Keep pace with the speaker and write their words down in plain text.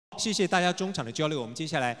谢谢大家中场的交流。我们接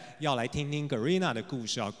下来要来听听 Garena 的故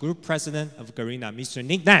事啊。Group President of Garena, Mr.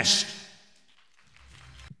 Nick Nash.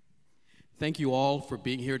 Thank you all for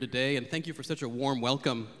being here today, and thank you for such a warm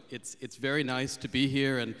welcome. It's very nice to be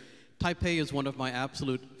here, and Taipei is one of my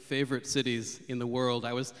absolute favorite cities in the world.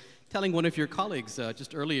 I was telling one of your colleagues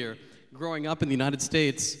just earlier, growing up in the United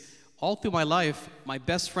States, all through my life, my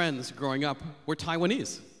best friends growing up were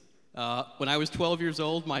Taiwanese. When I was 12 years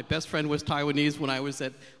old, my best friend was Taiwanese. When I was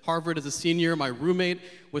at Harvard as a senior, my roommate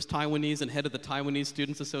was Taiwanese and head of the Taiwanese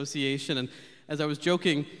Students Association. And as I was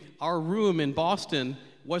joking, our room in Boston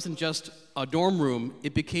wasn't just a dorm room,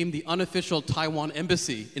 it became the unofficial Taiwan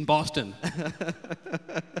embassy in Boston.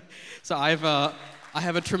 So I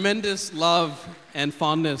have a tremendous love and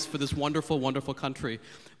fondness for this wonderful, wonderful country.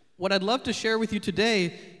 What I'd love to share with you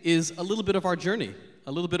today is a little bit of our journey,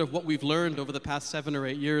 a little bit of what we've learned over the past 7 or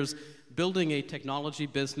 8 years, building a technology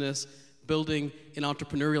business, building an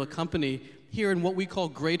entrepreneurial company here in what we call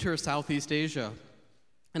Greater Southeast Asia.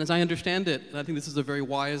 And as I understand it, and I think this is a very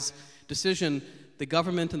wise decision, the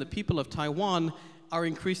government and the people of Taiwan are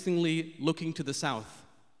increasingly looking to the south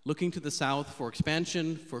for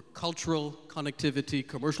expansion, for cultural connectivity,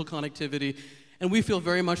 commercial connectivity, and we feel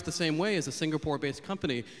very much the same way as a Singapore-based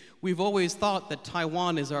company. We've always thought that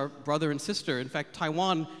Taiwan is our brother and sister. In fact,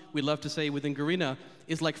 Taiwan, we love to say within Garena,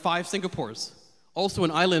 is like 5 Singapores. Also an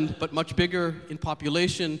island, but much bigger in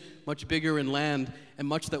population, much bigger in land, and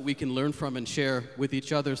much that we can learn from and share with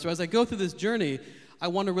each other. So as I go through this journey, I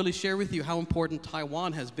want to really share with you how important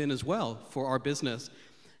Taiwan has been as well for our business.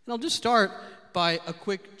 And I'll just start by a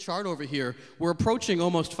quick chart over here. We're approaching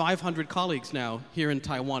almost 500 colleagues now here in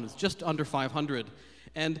Taiwan. It's just under 500.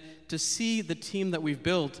 And to see the team that we've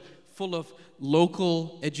built full of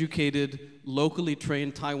local, educated, locally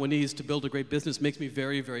trained Taiwanese to build a great business makes me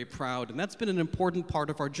very, very proud. And that's been an important part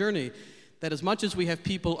of our journey, that as much as we have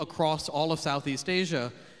people across all of Southeast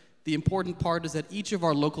Asia, the important part is that each of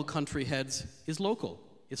our local country heads is local.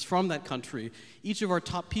 It's from that country. Each of our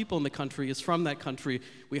top people in the country is from that country.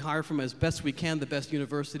 We hire from as best we can the best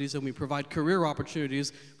universities, and we provide career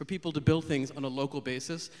opportunities for people to build things on a local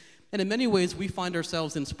basis. And in many ways, we find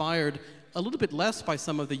ourselves inspired a little bit less by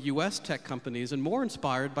some of the US tech companies and more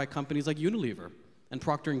inspired by companies like Unilever and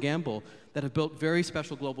Procter & Gamble that have built very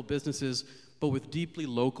special global businesses, but with deeply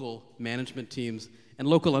local management teams and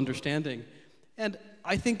local understanding. And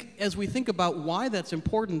I think as we think about why that's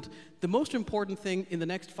important, the most important thing in the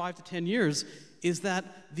next 5 to 10 years is that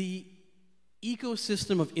the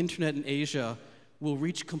ecosystem of internet in Asia will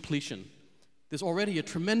reach completion. There's already a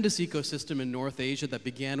tremendous ecosystem in North Asia that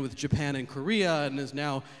began with Japan and Korea and is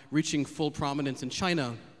now reaching full prominence in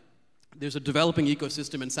China. There's a developing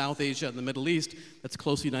ecosystem in South Asia and the Middle East that's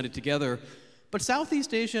closely united together. But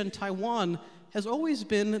Southeast Asia and Taiwan has always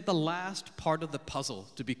been the last part of the puzzle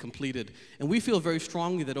to be completed. And we feel very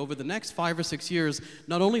strongly that over the next 5 or 6 years,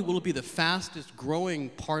 not only will it be the fastest growing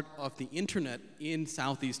part of the internet in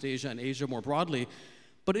Southeast Asia and Asia more broadly,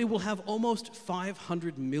 but it will have almost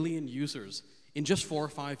 500 million users in just 4 or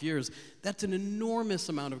 5 years. That's an enormous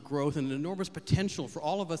amount of growth and an enormous potential for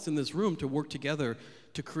all of us in this room to work together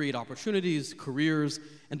to create opportunities, careers,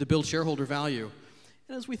 and to build shareholder value.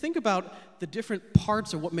 And as we think about the different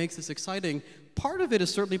parts of what makes this exciting, part of it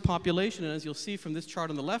is certainly population. And as you'll see from this chart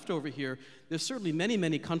on the left over here, there's certainly many,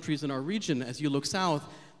 many countries in our region, as you look south,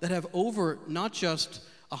 that have over not just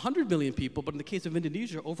 100 million people, but in the case of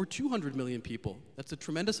Indonesia, over 200 million people. That's a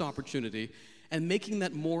tremendous opportunity. And making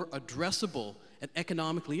that more addressable and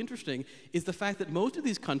economically interesting is the fact that most of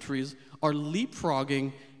these countries are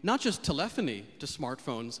leapfrogging not just telephony to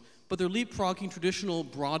smartphones, but they're leapfrogging traditional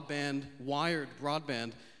broadband, wired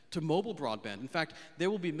broadband, to mobile broadband. In fact, there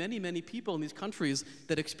will be many, many people in these countries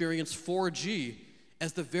that experience 4G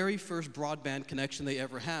as the very first broadband connection they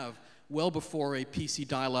ever have, well before a PC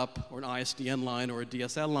dial-up or an ISDN line or a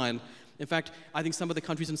DSL line. In fact, I think some of the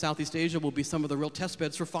countries in Southeast Asia will be some of the real test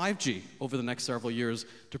beds for 5G over the next several years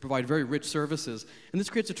to provide very rich services. And this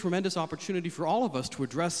creates a tremendous opportunity for all of us to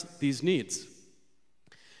address these needs.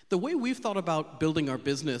 The way we've thought about building our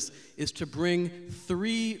business is to bring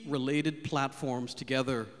 3 related platforms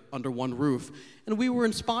together under one roof. And we were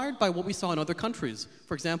inspired by what we saw in other countries.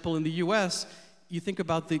 For example, in the US, you think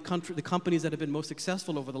about the companies that have been most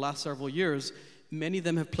successful over the last several years, many of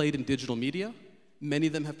them have played in digital media, many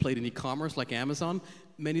of them have played in e-commerce like Amazon,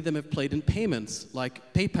 many of them have played in payments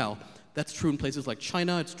like PayPal. That's true in places like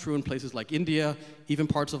China, it's true in places like India, even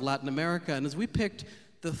parts of Latin America. And as we picked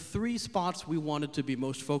the 3 spots we wanted to be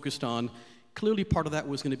most focused on, clearly part of that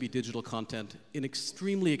was going to be digital content, an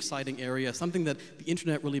extremely exciting area, something that the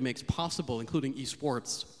internet really makes possible, including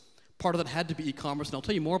esports. part of that had to be e-commerce, and I'll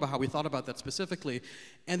tell you more about how we thought about that specifically.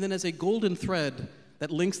 And then as a golden thread that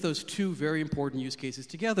links those two very important use cases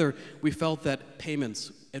together, we felt that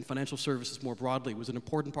payments and financial services more broadly was an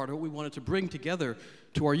important part of what we wanted to bring together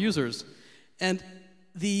to our users. And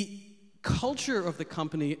the culture of the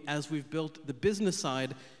company, as we've built the business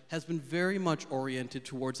side, has been very much oriented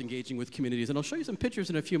towards engaging with communities. And I'll show you some pictures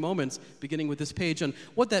in a few moments, beginning with this page, on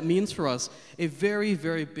what that means for us. A very,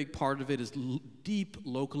 very big part of it is deep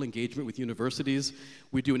local engagement with universities.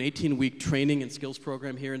 We do an 18-week training and skills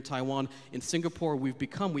program here in Taiwan. In Singapore, we've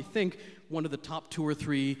become, we think, one of the top 2 or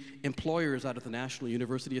 3 employers out of the National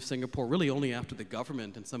University of Singapore, really only after the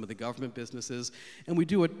government and some of the government businesses. And we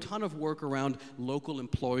do a ton of work around local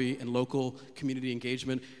employee and local community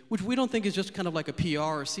engagement, which we don't think is just kind of like a PR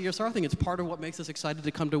or CSR thing. It's part of what makes us excited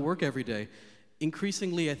to come to work every day.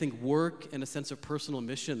 Increasingly, I think work and a sense of personal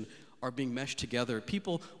mission are being meshed together.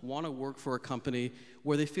 People want to work for a company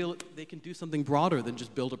where they feel they can do something broader than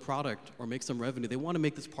just build a product or make some revenue. They want to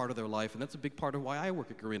make this part of their life, and that's a big part of why I work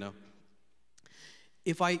at Garena.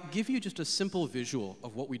 If I give you just a simple visual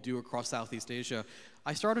of what we do across Southeast Asia,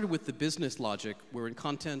 I started with the business logic. We're in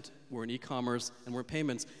content, we're in e-commerce, and we're in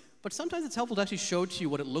payments. But sometimes it's helpful to actually show to you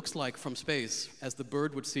what it looks like from space, as the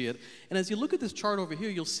bird would see it. And as you look at this chart over here,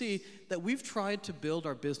 you'll see that we've tried to build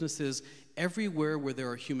our businesses everywhere where there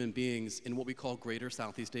are human beings in what we call Greater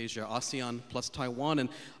Southeast Asia, ASEAN plus Taiwan. And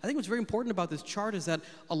I think what's very important about this chart is that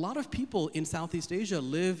a lot of people in Southeast Asia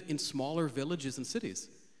live in smaller villages and cities.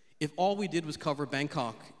 If all we did was cover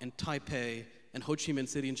Bangkok and Taipei and Ho Chi Minh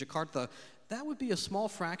City and Jakarta, that would be a small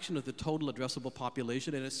fraction of the total addressable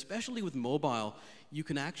population, and especially with mobile, you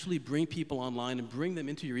can actually bring people online and bring them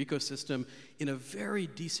into your ecosystem in a very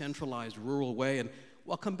decentralized, rural way. And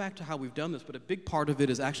I'll come back to how we've done this, but a big part of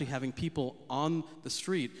it is actually having people on the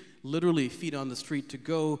street, literally feet on the street, to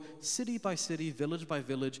go city by city, village by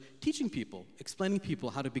village, teaching people, explaining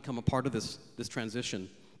people how to become a part of this transition.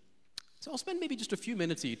 So I'll spend maybe just a few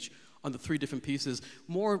minutes each on the 3 different pieces,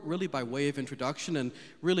 more really by way of introduction. And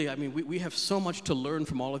really, I mean, we have so much to learn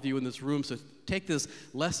from all of you in this room, so take this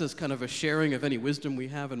less as kind of a sharing of any wisdom we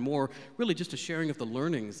have and more really just a sharing of the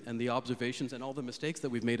learnings and the observations and all the mistakes that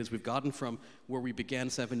we've made as we've gotten from where we began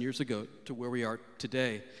 7 years ago to where we are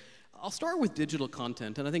today. I'll start with digital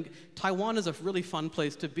content, and I think Taiwan is a really fun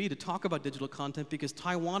place to be to talk about digital content because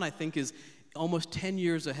Taiwan, I think, is almost 10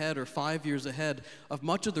 years ahead or 5 years ahead of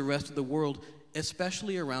much of the rest of the world,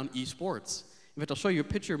 especially around esports. In fact, I'll show you a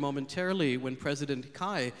picture momentarily when President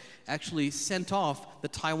Kai actually sent off the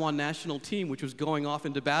Taiwan national team, which was going off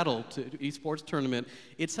into battle to esports tournament.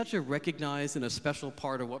 It's such a recognized and a special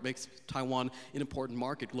part of what makes Taiwan an important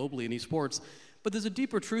market globally in esports. But there's a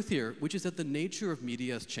deeper truth here, which is that the nature of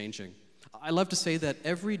media is changing. I love to say that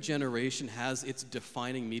every generation has its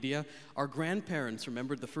defining media. Our grandparents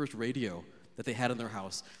remembered the first radio that they had in their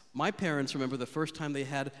house. My parents remember the first time they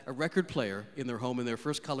had a record player in their home in their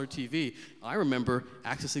first color TV. I remember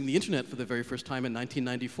accessing the internet for the very first time in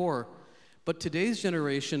 1994. But today's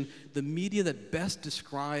generation, the media that best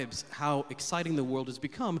describes how exciting the world has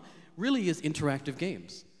become really is interactive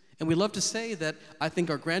games. And we love to say that I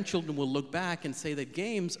think our grandchildren will look back and say that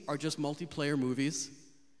games are just multiplayer movies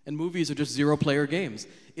and movies are just zero-player games.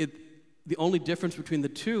 The only difference between the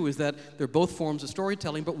two is that they're both forms of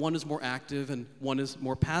storytelling, but one is more active and one is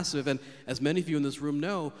more passive. And as many of you in this room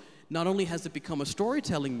know, not only has it become a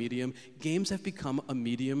storytelling medium, games have become a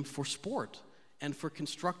medium for sport and for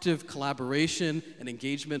constructive collaboration and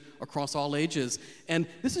engagement across all ages. And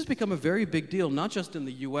this has become a very big deal, not just in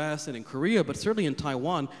the US and in Korea, but certainly in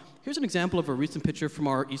Taiwan. Here's an example of a recent picture from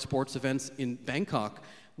our esports events in Bangkok.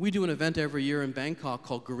 We do an event every year in Bangkok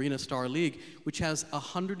called Garena Star League, which has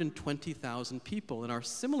 120,000 people. And our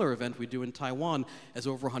similar event we do in Taiwan has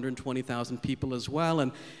over 120,000 people as well.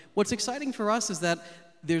 And what's exciting for us is that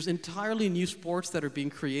there's entirely new sports that are being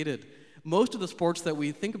created. Most of the sports that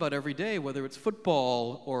we think about every day, whether it's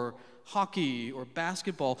football or hockey or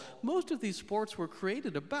basketball, most of these sports were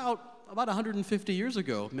created about 150 years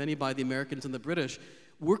ago, many by the Americans and the British.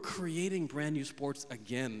 We're creating brand new sports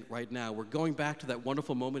again right now. We're going back to that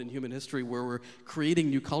wonderful moment in human history where we're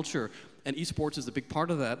creating new culture, and esports is a big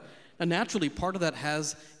part of that. And naturally, part of that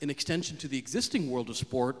has an extension to the existing world of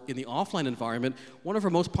sport in the offline environment. One of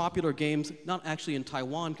our most popular games, not actually in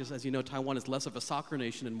Taiwan, because as you know, Taiwan is less of a soccer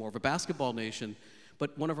nation and more of a basketball nation,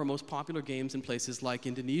 but one of our most popular games in places like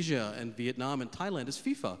Indonesia and Vietnam and Thailand is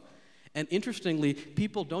FIFA. And interestingly,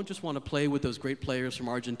 people don't just want to play with those great players from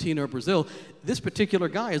Argentina or Brazil. This particular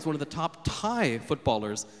guy is one of the top Thai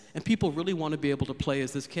footballers, and people really want to be able to play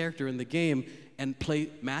as this character in the game and play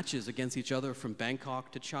matches against each other from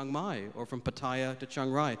Bangkok to Chiang Mai or from Pattaya to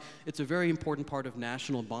Chiang Rai. It's a very important part of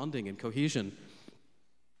national bonding and cohesion.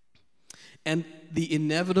 And the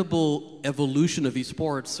inevitable evolution of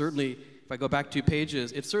esports, certainly, if I go back 2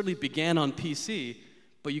 pages, it certainly began on PC,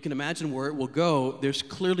 but you can imagine where it will go. There's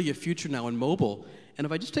clearly a future now in mobile. And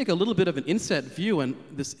if I just take a little bit of an inset view on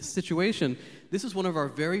this situation, this is one of our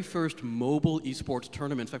very first mobile esports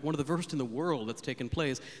tournaments. In fact, one of the first in the world that's taken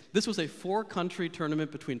place. This was a 4-country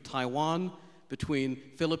tournament between Taiwan, between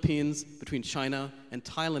Philippines, between China, and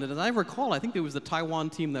Thailand. And as I recall, I think it was the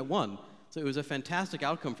Taiwan team that won. So it was a fantastic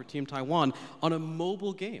outcome for Team Taiwan on a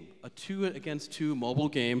mobile game, a 2-against-2 mobile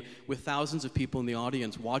game with thousands of people in the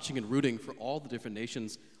audience watching and rooting for all the different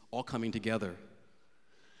nations all coming together.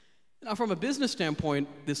 Now, from a business standpoint,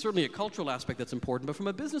 there's certainly a cultural aspect that's important, but from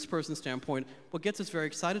a business person standpoint, what gets us very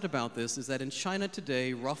excited about this is that in China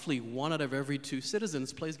today, roughly 1 out of every 2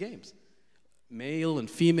 citizens plays games. Male and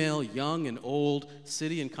female, young and old,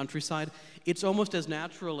 city and countryside. It's almost as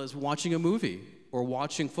natural as watching a movie or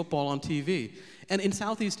watching football on TV. And in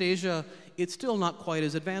Southeast Asia, it's still not quite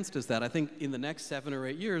as advanced as that. I think in the next 7 or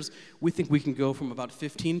 8 years, we think we can go from about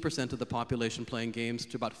 15% of the population playing games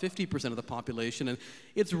to about 50% of the population. And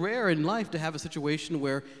it's rare in life to have a situation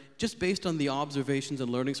where, just based on the observations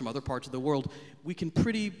and learnings from other parts of the world, we can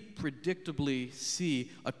pretty predictably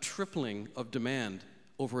see a tripling of demand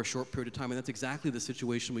over a short period of time. And that's exactly the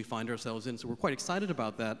situation we find ourselves in. So we're quite excited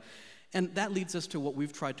about that. And that leads us to what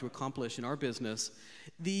we've tried to accomplish in our business.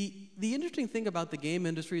 The interesting thing about the game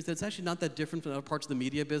industry is that it's actually not that different from other parts of the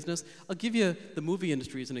media business. I'll give you the movie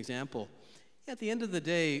industry as an example. At the end of the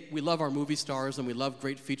day, we love our movie stars and we love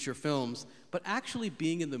great feature films, but actually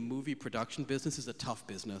being in the movie production business is a tough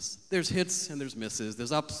business. There's hits and there's misses,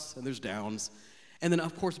 there's ups and there's downs. And then,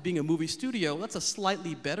 of course, being a movie studio, that's a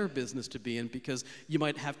slightly better business to be in because you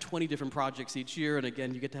might have 20 different projects each year, and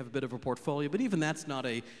again, you get to have a bit of a portfolio, but even that's not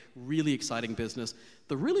a really exciting business.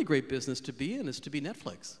 The really great business to be in is to be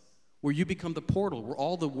Netflix, where you become the portal, where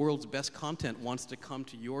all the world's best content wants to come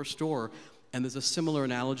to your store. And there's a similar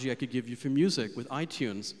analogy I could give you for music with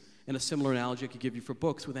iTunes, and a similar analogy I could give you for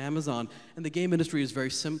books with Amazon. And the game industry is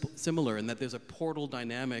very similar in that there's a portal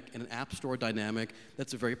dynamic and an app store dynamic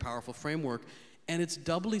that's a very powerful framework. And it's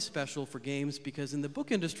doubly special for games because in the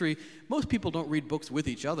book industry, most people don't read books with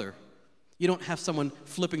each other. You don't have someone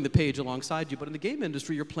flipping the page alongside you, but in the game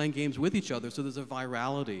industry, you're playing games with each other, so there's a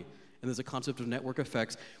virality, and there's a concept of network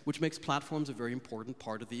effects, which makes platforms a very important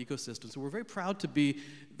part of the ecosystem. So we're very proud to be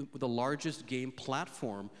the largest game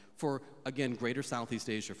platform for, again, greater Southeast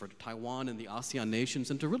Asia, for Taiwan and the ASEAN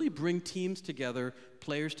nations, and to really bring teams together,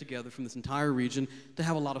 players together from this entire region to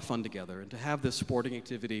have a lot of fun together and to have this sporting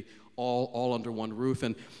activity all under one roof.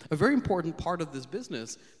 And a very important part of this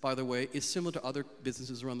business, by the way, is similar to other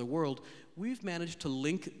businesses around the world. We've managed to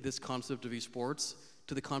link this concept of esports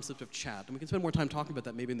to the concept of chat. And we can spend more time talking about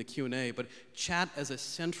that maybe in the Q&A, but chat as a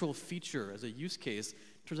central feature, as a use case,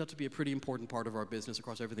 turns out to be a pretty important part of our business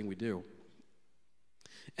across everything we do.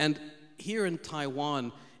 And here in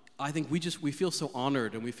Taiwan, I think we feel so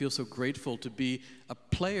honored and we feel so grateful to be a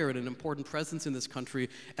player and an important presence in this country.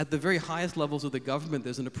 At the very highest levels of the government,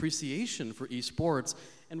 there's an appreciation for esports,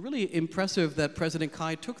 and really impressive that President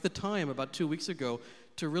Kai took the time about 2 weeks ago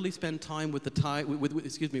to really spend time with the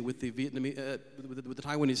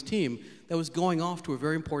Taiwanese team that was going off to a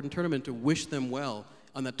very important tournament to wish them well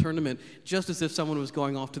on that tournament, just as if someone was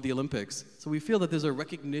going off to the Olympics. So we feel that there's a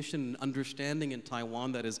recognition and understanding in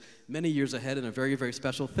Taiwan that is many years ahead and a very, very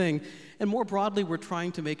special thing. And more broadly, we're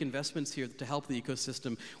trying to make investments here to help the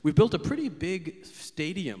ecosystem. We've built a pretty big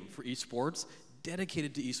stadium for esports,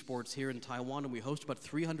 dedicated to esports here in Taiwan, and we host about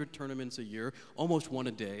 300 tournaments a year, almost one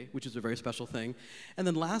a day, which is a very special thing. And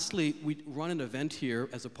then lastly, we run an event here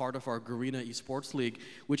as a part of our Garena Esports League,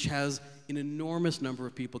 which has an enormous number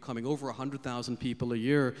of people coming, over 100,000 people a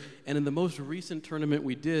year. And in the most recent tournament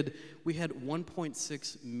we did, we had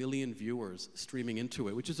 1.6 million viewers streaming into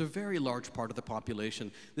it, which is a very large part of the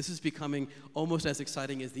population. This is becoming almost as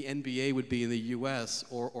exciting as the NBA would be in the US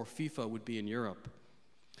or FIFA would be in Europe.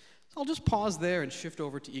 I'll just pause there and shift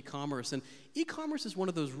over to e-commerce. And e-commerce is one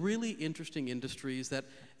of those really interesting industries that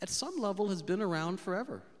at some level has been around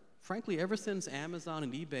forever. Frankly, ever since Amazon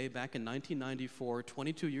and eBay back in 1994,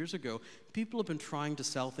 22 years ago, people have been trying to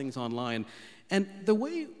sell things online. And the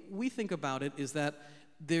way we think about it is that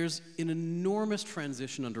there's an enormous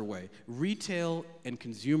transition underway. Retail and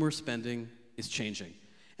consumer spending is changing.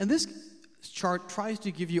 And this chart tries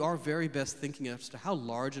to give you our very best thinking as to how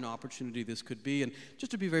large an opportunity this could be. And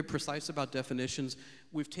just to be very precise about definitions,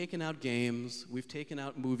 we've taken out games, we've taken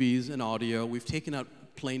out movies and audio, we've taken out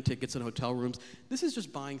plane tickets and hotel rooms. This is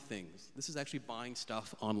just buying things. This is actually buying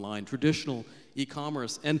stuff online, traditional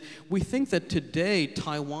e-commerce. And we think that today,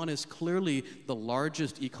 Taiwan is clearly the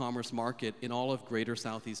largest e-commerce market in all of greater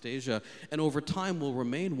Southeast Asia, and over time will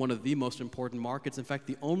remain one of the most important markets. In fact,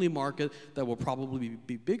 the only market that will probably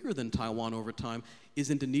be bigger than Taiwan over time is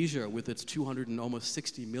Indonesia, with its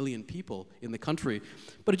 260 million people in the country.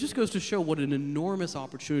 But it just goes to show what an enormous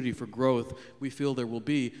opportunity for growth we feel there will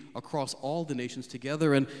be across all the nations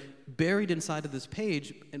together. And buried inside of this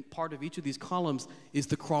page, and part of each of these columns, is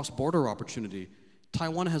the cross-border opportunity.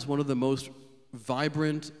 Taiwan has one of the most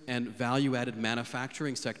vibrant and value-added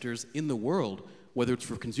manufacturing sectors in the world, whether it's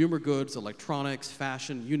for consumer goods, electronics,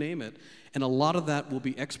 fashion, you name it. And a lot of that will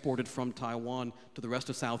be exported from Taiwan to the rest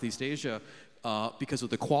of Southeast Asia because of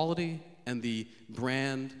the quality and the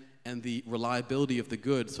brand and the reliability of the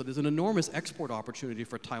goods. So there's an enormous export opportunity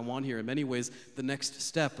for Taiwan here. In many ways, the next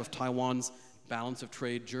step of Taiwan's balance of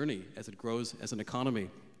trade journey as it grows as an economy.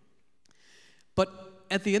 But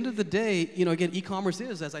at the end of the day, again, e-commerce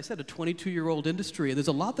is, as I said, a 22-year-old industry, and there's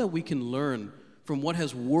a lot that we can learn from what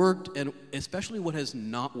has worked and especially what has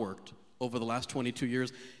not worked over the last 22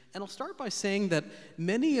 years. And I'll start by saying that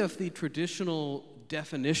many of the traditional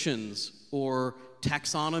definitions or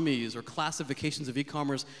taxonomies or classifications of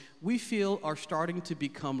e-commerce we feel are starting to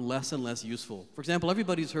become less and less useful. For example,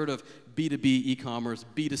 everybody's heard of B2B e-commerce,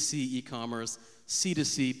 B2C e-commerce,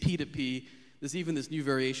 C2C, P2P. There's even this new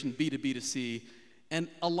variation, B2B2C. And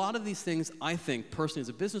a lot of these things, I think, personally as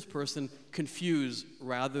a business person, confuse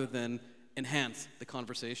rather than enhance the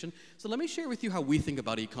conversation. So let me share with you how we think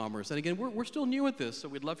about e-commerce. And again, we're still new at this, so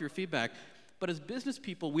we'd love your feedback. But as business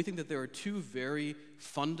people, we think that there are two very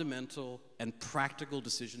fundamental and practical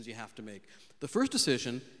decisions you have to make. The first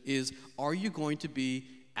decision is, are you going to be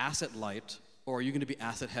asset light or are you going to be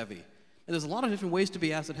asset heavy? And there's a lot of different ways to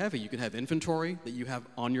be asset heavy. You could have inventory that you have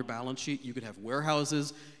on your balance sheet. You could have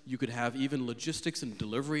warehouses. You could have even logistics and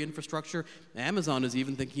delivery infrastructure. Amazon is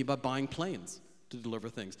even thinking about buying planes to deliver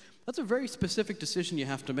things. That's a very specific decision you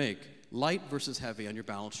have to make, light versus heavy on your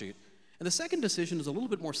balance sheet. And the second decision is a little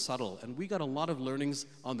bit more subtle, and we got a lot of learnings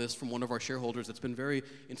on this from one of our shareholders that's been very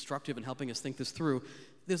instructive in helping us think this through.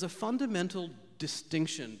 There's a fundamental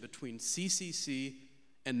distinction between CCC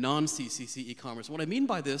and non-CCC e-commerce. What I mean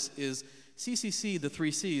by this is CCC, the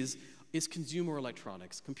three Cs, is consumer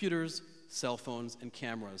electronics, computers, cell phones, and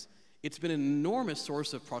cameras. It's been an enormous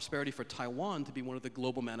source of prosperity for Taiwan to be one of the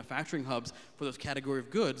global manufacturing hubs for those category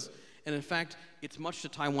of goods. And in fact, it's much to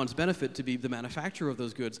Taiwan's benefit to be the manufacturer of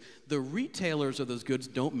those goods. The retailers of those goods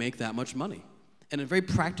don't make that much money. And in very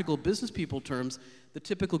practical business people terms, the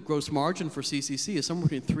typical gross margin for CCC is somewhere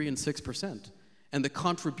between 3 and 6%. And the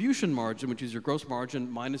contribution margin, which is your gross margin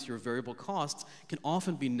minus your variable costs, can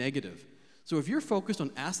often be negative. So if you're focused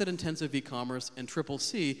on asset-intensive e-commerce and triple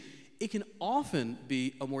C, it can often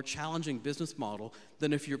be a more challenging business model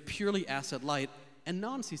than if you're purely asset-light and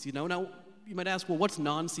non-CC. Now, you might ask, well, what's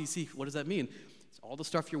non-CC? What does that mean? It's all the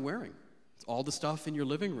stuff you're wearing. It's all the stuff in your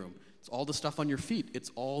living room. It's all the stuff on your feet. It's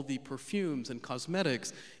all the perfumes and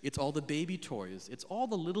cosmetics. It's all the baby toys. It's all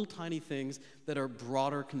the little tiny things that are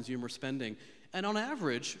broader consumer spending. And on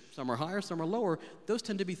average, some are higher, some are lower, those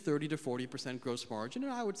tend to be 30 to 40% gross margin,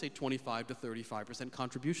 and I would say 25 to 35%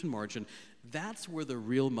 contribution margin. That's where the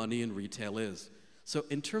real money in retail is. So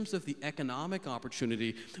in terms of the economic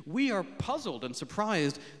opportunity, we are puzzled and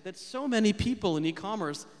surprised that so many people in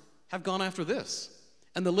e-commerce have gone after this.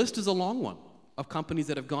 And the list is a long one of companies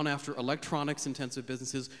that have gone after electronics-intensive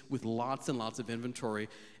businesses with lots and lots of inventory.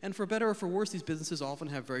 And for better or for worse, these businesses often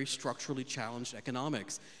have very structurally challenged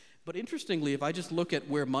economics. But interestingly, if I just look at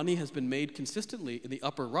where money has been made consistently in the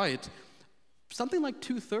upper right, something like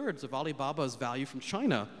 2/3 of Alibaba's value from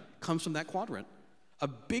China comes from that quadrant. A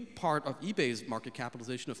big part of eBay's market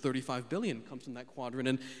capitalization of $35 billion comes from that quadrant.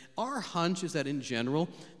 And our hunch is that in general,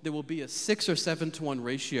 there will be a 6 or 7 to 1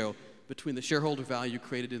 ratio between the shareholder value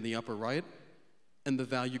created in the upper right and the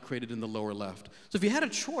value created in the lower left. So if you had a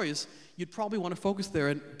choice, you'd probably want to focus there.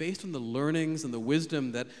 And based on the learnings and the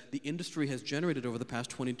wisdom that the industry has generated over the past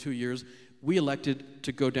 22 years, we elected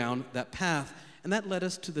to go down that path. And that led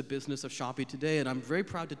us to the business of Shopee today. And I'm very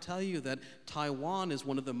proud to tell you that Taiwan is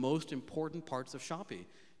one of the most important parts of Shopee.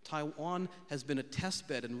 Taiwan has been a test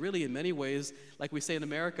bed, and really in many ways, like we say in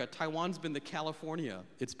America, Taiwan's been the California.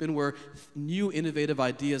 It's been where new innovative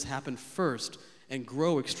ideas happen first and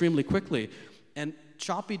grow extremely quickly. And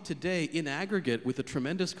Shopee today, in aggregate, with a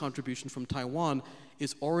tremendous contribution from Taiwan,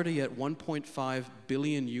 is already at 1.5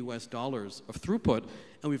 billion US dollars of throughput,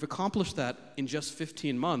 and we've accomplished that in just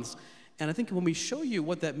 15 months. And I think when we show you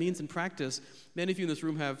what that means in practice, many of you in this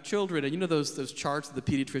room have children, and you know those charts that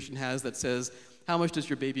the pediatrician has that says, how much does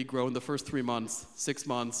your baby grow in the first 3 months, 6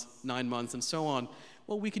 months, 9 months, and so on?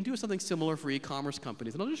 Well, we can do something similar for e-commerce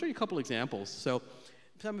companies, and I'll just show you a couple examples. So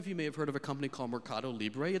some of you may have heard of a company called Mercado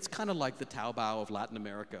Libre. It's kind of like the Taobao of Latin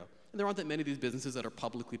America. And there aren't that many of these businesses that are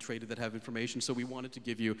publicly traded that have information, so we wanted to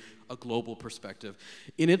give you a global perspective.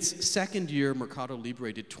 In its second year, Mercado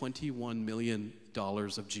Libre did $21 million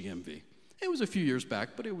of GMV. It was a few years back,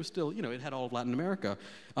 but it was still, you know, it had all of Latin America.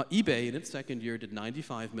 eBay, in its second year, did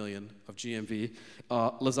 $95 million of GMV.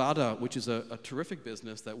 Lazada, which is a terrific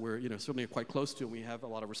business that we're, you know, certainly quite close to and we have a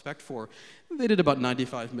lot of respect for, they did about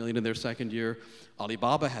 $95 million in their second year.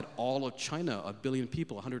 Alibaba had all of China, 1 billion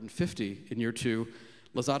people, 150 in year 2.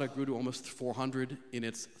 Lazada grew to almost 400 in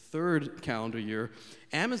its third calendar year.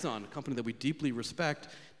 Amazon, a company that we deeply respect,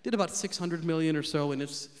 did about 600 million or so in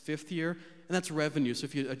its fifth year, and that's revenue. So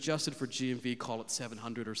if you adjust it for GMV, call it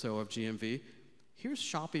 700 or so of GMV. Here's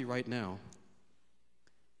Shopee right now.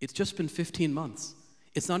 It's just been 15 months.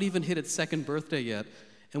 It's not even hit its second birthday yet,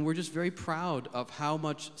 and we're just very proud of how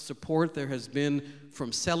much support there has been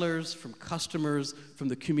from sellers, from customers, from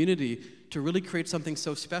the community to really create something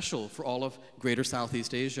so special for all of Greater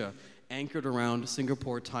Southeast Asia, anchored around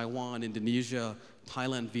Singapore, Taiwan, Indonesia,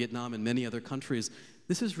 Thailand, Vietnam, and many other countries.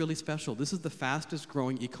 This is really special. This is the fastest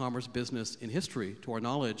growing e-commerce business in history, to our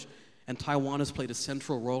knowledge, and Taiwan has played a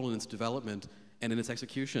central role in its development and in its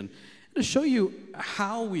execution. And to show you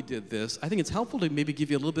how we did this, I think it's helpful to maybe give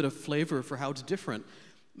you a little bit of flavor for how it's different.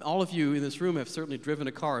 All of you in this room have certainly driven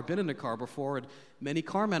a car, been in a car before, and many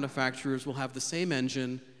car manufacturers will have the same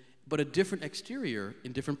engine, but a different exterior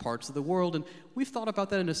in different parts of the world. And we've thought about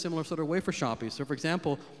that in a similar sort of way for Shopee. So for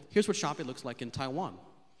example, here's what Shopee looks like in Taiwan.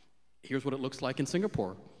 Here's what it looks like in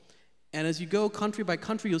Singapore. And as you go country by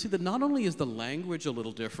country, you'll see that not only is the language a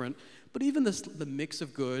little different, but even the mix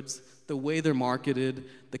of goods, the way they're marketed,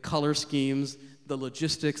 the color schemes, the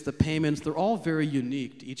logistics, the payments, they're all very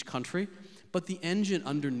unique to each country. But the engine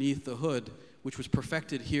underneath the hood, which was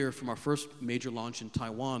perfected here from our first major launch in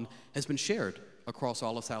Taiwan, has been shared across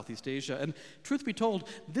all of Southeast Asia. And truth be told,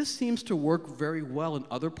 this seems to work very well in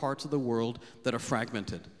other parts of the world that are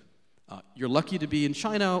fragmented. You're lucky to be in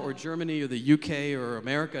China or Germany or the UK or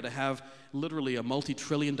America to have literally a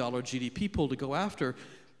multi-trillion-dollar GDP pool to go after.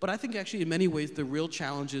 But I think actually in many ways the real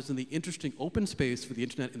challenges and the interesting open space for the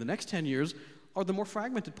internet in the next 10 years are the more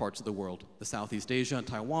fragmented parts of the world. The Southeast Asia and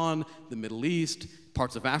Taiwan, the Middle East,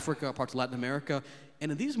 parts of Africa, parts of Latin America.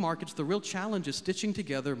 And in these markets, the real challenge is stitching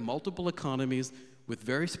together multiple economies with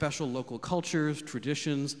very special local cultures,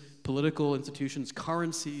 traditions, political institutions,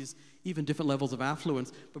 currencies, even different levels of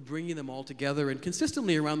affluence, but bringing them all together. And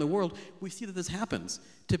consistently around the world, we see that this happens.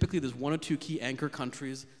 Typically, there's 1 or 2 key anchor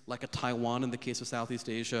countries, like a Taiwan in the case of Southeast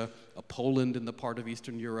Asia, a Poland in the part of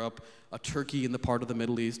Eastern Europe, a Turkey in the part of the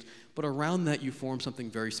Middle East. But around that, you form something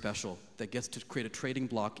very special that gets to create a trading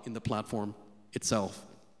block in the platform itself.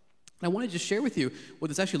 And I wanted to just share with you what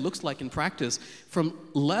this actually looks like in practice. From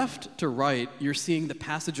left to right, you're seeing the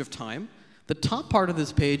passage of time. The top part of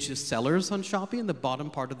this page is sellers on Shopee, and the bottom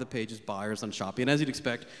part of the page is buyers on Shopee. And as you'd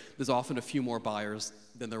expect, there's often a few more buyers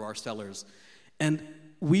than there are sellers. And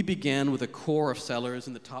we began with a core of sellers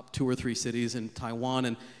in the top 2 or 3 cities in Taiwan,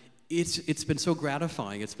 and it's been so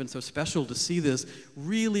gratifying. It's been so special to see this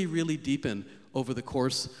really, really deepen over the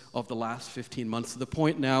course of the last 15 months, to the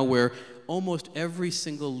point now where almost every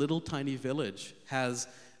single little tiny village has,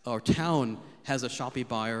 or town has, a Shopee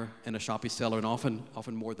buyer and a Shopee seller, and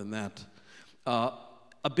often more than that.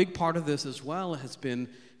 A big part of this as well has been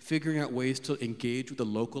figuring out ways to engage with the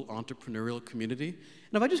local entrepreneurial community.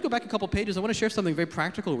 And if I just go back a couple pages, I want to share something very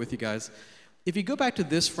practical with you guys. If you go back to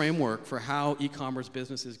this framework for how e-commerce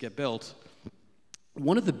businesses get built,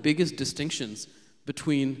 one of the biggest distinctions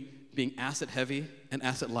between being asset heavy and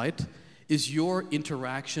asset light is your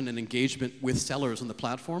interaction and engagement with sellers on the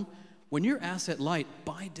platform. When you're asset light,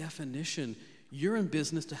 by definition, you're in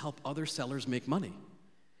business to help other sellers make money.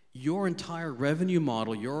 Your entire revenue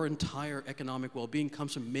model, your entire economic well-being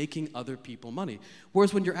comes from making other people money.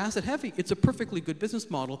 Whereas when you're asset heavy, it's a perfectly good business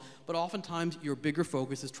model, but oftentimes your bigger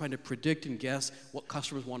focus is trying to predict and guess what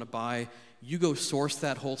customers want to buy. You go source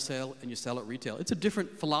that wholesale and you sell it retail. It's a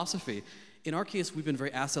different philosophy. In our case, we've been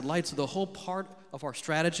very asset light, so the whole part of our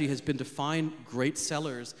strategy has been to find great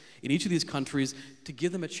sellers in each of these countries to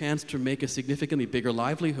give them a chance to make a significantly bigger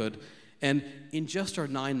livelihood. And in just our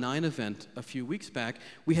 9/9 event a few weeks back,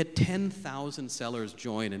 we had 10,000 sellers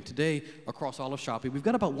join. And today, across all of Shopee, we've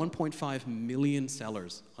got about 1.5 million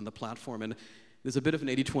sellers on the platform. And there's a bit of an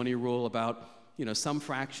 80-20 rule about, some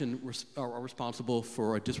fraction are responsible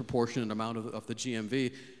for a disproportionate amount of the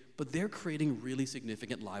GMV, but they're creating really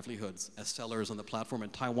significant livelihoods as sellers on the platform.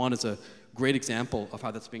 And Taiwan is a great example of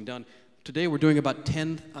how that's being done. Today, we're doing about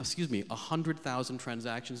 100,000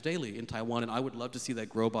 transactions daily in Taiwan, and I would love to see that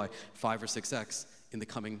grow by 5 or 6x in the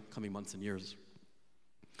coming months and years.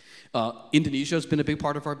 Indonesia has been a big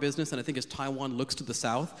part of our business, and I think as Taiwan looks to the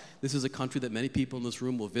south, this is a country that many people in this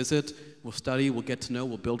room will visit, will study, will get to know,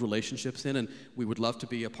 will build relationships in, and we would love to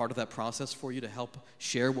be a part of that process for you to help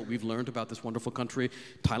share what we've learned about this wonderful country.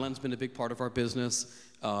 Thailand's been a big part of our business.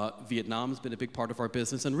 Vietnam's been a big part of our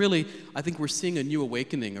business, and really, I think we're seeing a new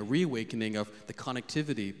awakening, a reawakening of the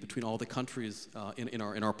connectivity between all the countries in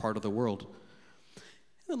our part of the world.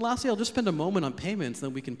 And lastly, I'll just spend a moment on payments,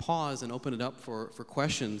 then we can pause and open it up for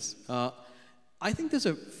questions. I think there's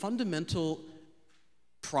a fundamental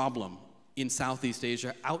problem in Southeast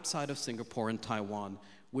Asia outside of Singapore and Taiwan,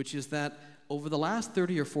 which is that over the last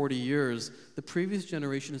 30 or 40 years, the previous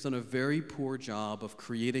generation has done a very poor job of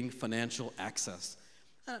creating financial access.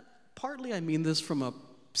 Partly I mean this from a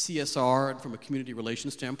CSR and from a community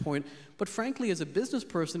relations standpoint, but frankly, as a business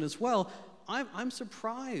person as well, I'm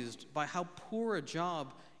surprised by how poor a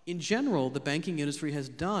job, in general, the banking industry has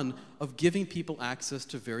done of giving people access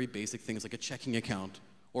to very basic things like a checking account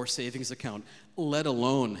or savings account, let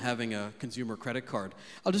alone having a consumer credit card.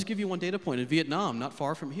 I'll just give you one data point. In Vietnam, not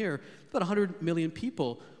far from here, about 100 million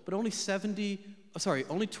people, but only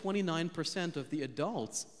 29% of the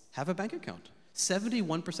adults have a bank account.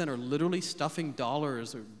 71% are literally stuffing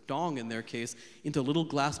dollars, or dong in their case, into little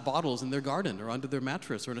glass bottles in their garden or under their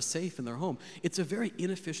mattress or in a safe in their home. It's a very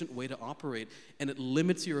inefficient way to operate, and it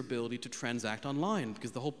limits your ability to transact online,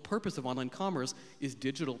 because the whole purpose of online commerce is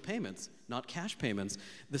digital payments, not cash payments.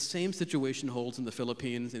 The same situation holds in the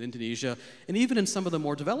Philippines, in Indonesia, and even in some of the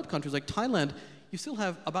more developed countries like Thailand. You still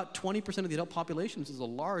have about 20% of the adult population, which is a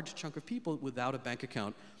large chunk of people, without a bank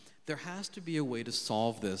account. There has to be a way to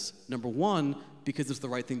solve this. Number one, because it's the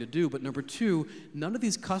right thing to do, but number two, none of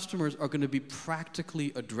these customers are going to be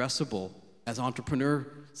practically addressable as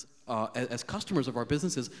entrepreneurs, as customers of our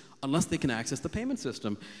businesses, unless they can access the payment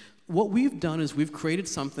system. What we've done is we've created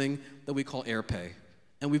something that we call AirPay.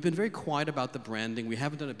 And we've been very quiet about the branding. We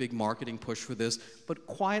haven't done a big marketing push for this, but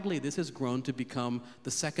quietly this has grown to become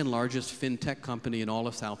the second largest fintech company in all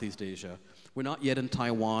of Southeast Asia. We're not yet in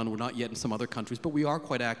Taiwan, we're not yet in some other countries, but we are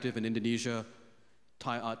quite active in Indonesia,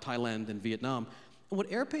 Thailand, and Vietnam. And what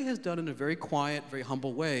AirPay has done in a very quiet, very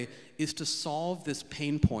humble way is to solve this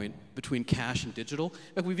pain point between cash and digital.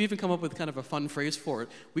 And we've even come up with kind of a fun phrase for it.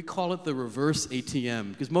 We call it the reverse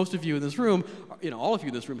ATM, because most of you in this room, all of you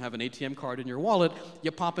in this room have an ATM card in your wallet.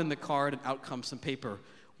 You pop in the card and out comes some paper.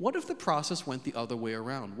 What if the process went the other way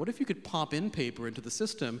around? What if you could pop in paper into the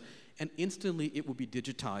system and instantly it would be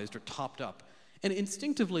digitized or topped up? And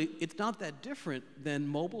instinctively, it's not that different than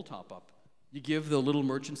mobile top-up. You give the little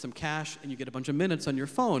merchant some cash and you get a bunch of minutes on your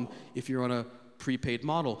phone if you're on a prepaid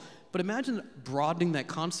model. But imagine broadening that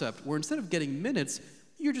concept where instead of getting minutes,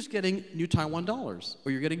 you're just getting new Taiwan dollars,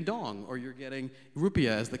 or you're getting dong, or you're getting rupiah,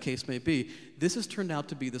 as the case may be. This has turned out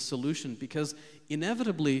to be the solution because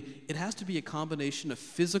inevitably it has to be a combination of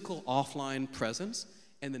physical offline presence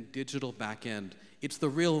and then digital back end. It's the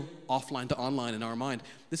real offline to online in our mind.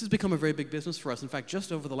 This has become a very big business for us. In fact,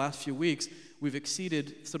 just over the last few weeks, we've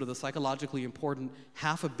exceeded sort of the psychologically important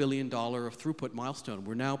 $500 million of throughput milestone.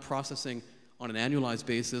 We're now processing on an annualized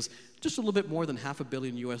basis just a little bit more than $500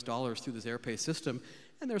 million US through this AirPay system.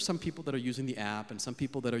 And there are some people that are using the app and some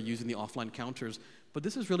people that are using the offline counters. But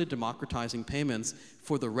this is really democratizing payments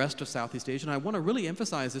for the rest of Southeast Asia. And I want to really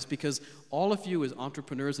emphasize this because all of you as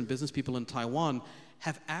entrepreneurs and business people in Taiwan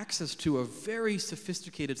have access to a very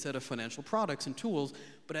sophisticated set of financial products and tools.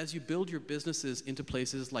 But as you build your businesses into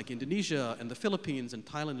places like Indonesia and the Philippines and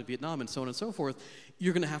Thailand and Vietnam and so on and so forth,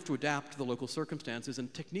 you're going to have to adapt to the local circumstances.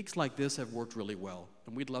 And techniques like this have worked really well.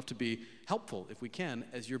 And we'd love to be helpful, if we can,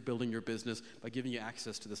 as you're building your business by giving you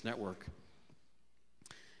access to this network.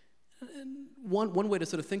 And one way to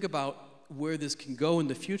sort of think about where this can go in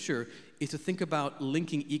the future is to think about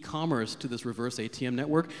linking e-commerce to this reverse ATM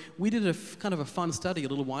network. We did a kind of a fun study a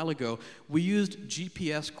little while ago. We used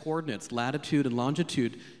GPS coordinates, latitude and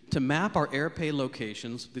longitude, to map our AirPay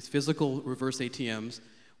locations, these physical reverse ATMs,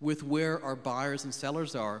 with where our buyers and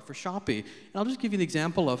sellers are for Shopee. And I'll just give you an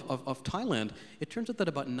example of Thailand. It turns out that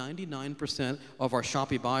about 99% of our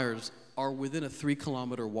Shopee buyers are within a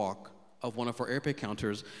 3-kilometer walk of one of our AirPay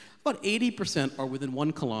counters, about 80% are within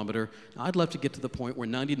 1 kilometer. Now, I'd love to get to the point where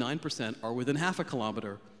 99% are within half a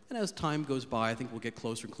kilometer. And as time goes by, I think we'll get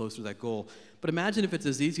closer and closer to that goal. But imagine if it's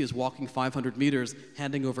as easy as walking 500 meters,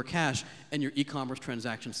 handing over cash, and your e-commerce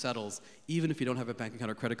transaction settles, even if you don't have a bank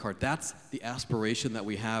account or credit card. That's the aspiration that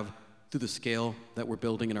we have through the scale that we're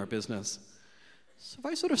building in our business. So if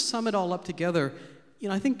I sort of sum it all up together, you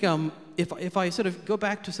know, I think if I sort of go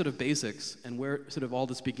back to sort of basics and where sort of all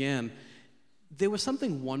this began, there was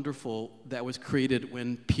something wonderful that was created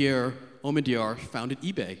when Pierre Omidyar founded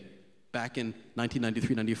eBay. Back in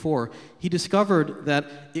 1993-94, he discovered that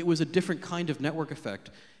it was a different kind of network effect.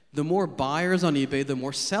 The more buyers on eBay, the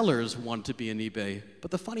more sellers want to be on eBay.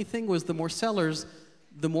 But the funny thing was, the more sellers,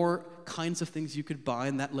 the more kinds of things you could buy,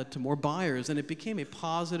 and that led to more buyers. And it became a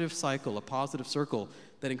positive cycle, a positive circle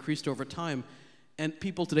that increased over time. And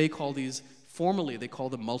people today call these, formally, they call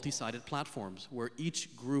them multi-sided platforms, where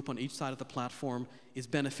each group on each side of the platform is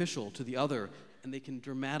beneficial to the other, and they can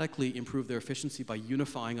dramatically improve their efficiency by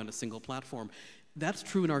unifying on a single platform. That's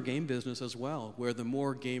true in our game business as well, where the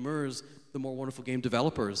more gamers, the more wonderful game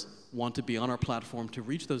developers want to be on our platform to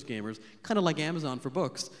reach those gamers, kind of like Amazon for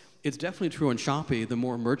books. It's definitely true on Shopee. The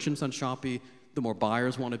more merchants on Shopee, the more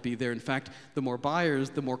buyers want to be there. In fact, the more buyers,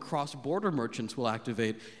 the more cross-border merchants will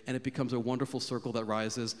activate, and it becomes a wonderful circle that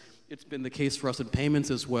rises. It's been the case for us in payments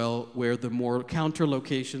as well, where the more counter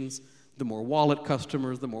locations, the more wallet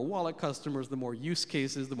customers, the more wallet customers, the more use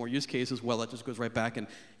cases, well, that just goes right back and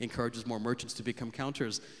encourages more merchants to become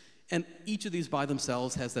counters. And each of these by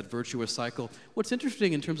themselves has that virtuous cycle. What's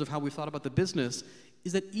interesting in terms of how we thought about the business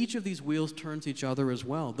is that each of these wheels turns each other as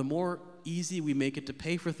well. The more easy we make it to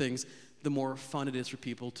pay for things, the more fun it is for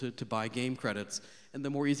people to buy game credits. And the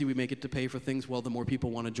more easy we make it to pay for things, well, the more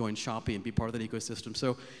people want to join Shopee and be part of that ecosystem.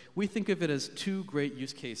 So we think of it as two great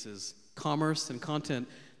use cases, commerce and content,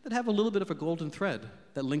 that have a little bit of a golden thread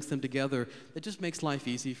that links them together, that just makes life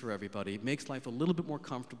easy for everybody, makes life a little bit more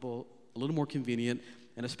comfortable, a little more convenient,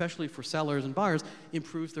 and especially for sellers and buyers,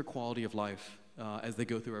 improves their quality of life as they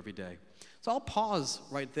go through every day. So I'll pause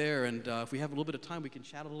right there, and if we have a little bit of time, we can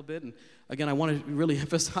chat a little bit. And again, I want to really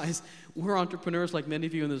emphasize, we're entrepreneurs like many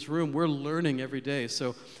of you in this room. We're learning every day.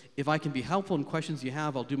 So if I can be helpful in questions you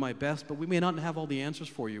have, I'll do my best, but we may not have all the answers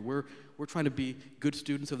for you. We're trying to be good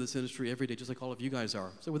students of this industry every day, just like all of you guys are.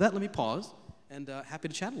 So with that, let me pause, and happy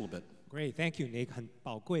to chat a little bit. Great, thank you, Nick， 很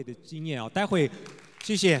宝贵的经验哦。待会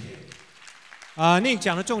谢谢。Nick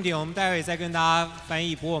讲的重点，我们待会再跟大家翻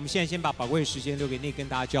译。不过我们现在先把宝贵的时间留给 Nick 跟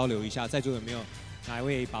大家交流一下。在座有没有哪一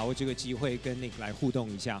位把握这个机会跟 Nick 来互动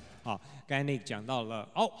一下？好，刚才 Nick 讲到了，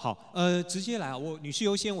哦，好，直接来，我女士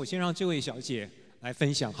优先，我先让这位小姐来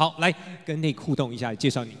分享。好，来跟 Nick 互动一下，介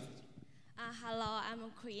绍你。Hello, I'm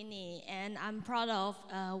Queenie, and I'm proud of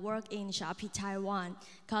work in Shopee Taiwan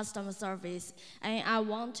customer service. And I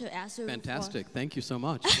want to ask you. Fantastic! Thank you so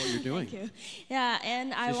much for what you're doing. Thank you. Yeah,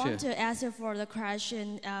 and I want to ask you for the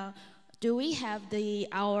question: do we have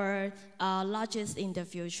our largest in the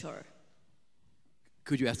future?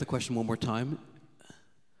 Could you ask the question one more time?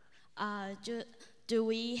 Do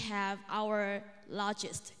we have our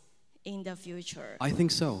largest in the future? I think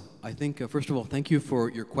so. I think, first of all, thank you for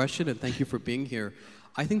your question and thank you for being here.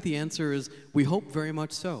 I think the answer is we hope very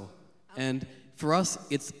much so. Okay. And for us,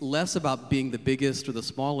 it's less about being the biggest or the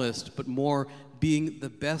smallest, but more being the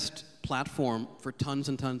best platform for tons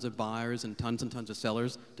and tons of buyers and tons of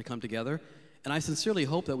sellers to come together. And I sincerely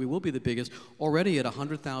hope that we will be the biggest. Already at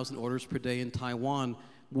 100,000 orders per day in Taiwan,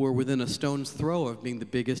 we're within a stone's throw of being the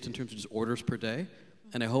biggest in terms of just orders per day.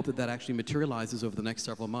 And I hope that that actually materializes over the next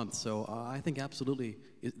several months. So I think absolutely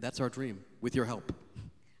that's our dream, with your help.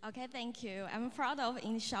 Okay, thank you. I'm proud of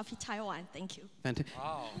in Shopee Taiwan. Thank you. Fantastic.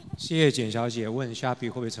 Wow. 谢谢简小姐问 Shopee 会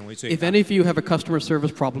不会成为最大。If any of you have a customer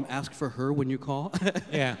service problem, ask for her when you call.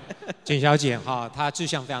 Yeah， 简小姐哈，她志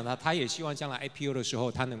向非常大，她也希望将来 IPO 的时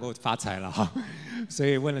候她能够发财了哈，所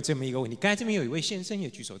以问了这么一个问题。刚才这边有一位先生也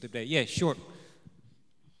举手，对不对 ？Yeah, sure.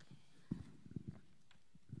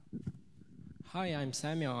 Hi, I'm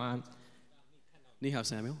Samuel. 你好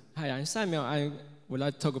Samuel. Hi, I'm Samuel. I would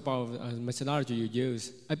like to talk about methodology you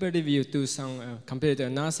use. I believe you do some competitor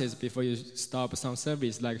analysis before you stop some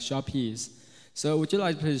service like Shopee's. So would you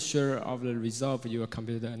like to share of the result of your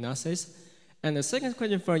competitor analysis? And the second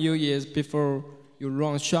question for you is, before you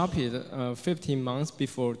launch Shopee 15 months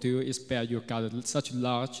before, do you expect you got such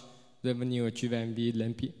large revenue GMV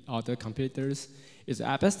than other competitors? Is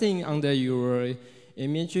investing under your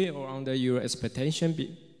image or under your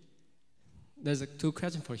expectation? There's two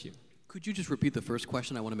questions for you. Could you just repeat the first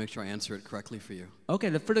question? I want to make sure I answer it correctly for you. Okay,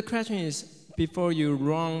 the first question is, before you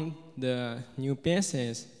run the new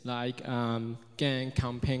business, like gang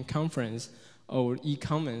campaign conference or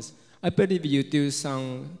e-commerce, I believe you do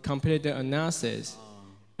some competitor analysis.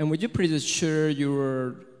 And would you please share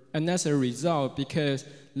your analysis result, because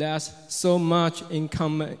there's so much in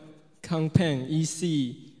campaign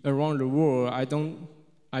EC around the world.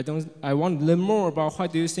 I want to learn more about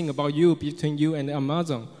what do you think about you, between you and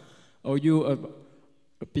Amazon, or you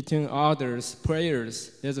between others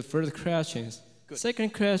players. That's the first question. Good.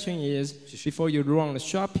 Second question is, before you run the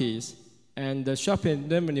Shopee, and the Shopee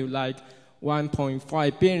revenue like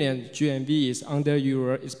 1.5 billion GMV is under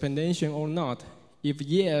your expectation or not? If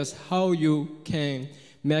yes, how you can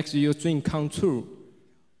make your dream come true?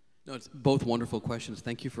 No, it's both wonderful questions.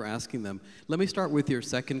 Thank you for asking them. Let me start with your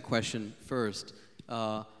second question first.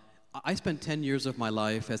 I spent 10 years of my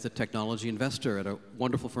life as a technology investor at a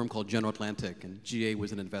wonderful firm called General Atlantic, and GA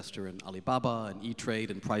was an investor in Alibaba and E-Trade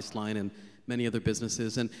and Priceline and many other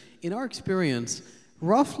businesses. And in our experience,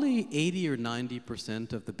 roughly 80 or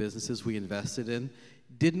 90% of the businesses we invested in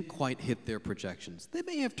didn't quite hit their projections. They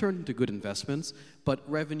may have turned into good investments, but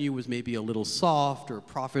revenue was maybe a little soft or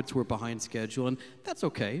profits were behind schedule, and that's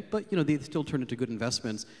okay, but they still turned into good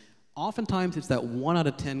investments. Oftentimes it's that 1 out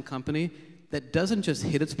of 10 company that doesn't just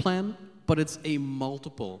hit its plan, but it's a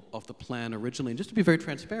multiple of the plan originally. And just to be very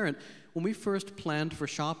transparent, when we first planned for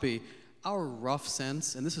Shopee, our rough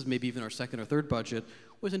sense, and this is maybe even our second or third budget,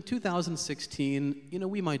 was in 2016,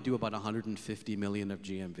 we might do about 150 million of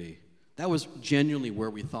GMV. That was genuinely where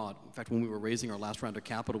we thought. In fact, when we were raising our last round of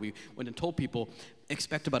capital, we went and told people,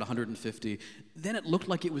 expect about 150. Then it looked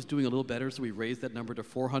like it was doing a little better, so we raised that number to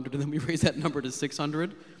 400, and then we raised that number to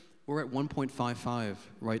 600. We're at 1.55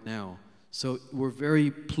 right now. So we're very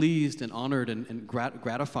pleased and honored and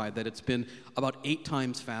gratified that it's been about 8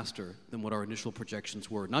 times faster than what our initial projections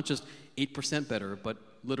were. Not just 8% better, but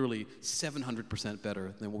literally 700%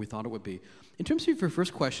 better than what we thought it would be. In terms of your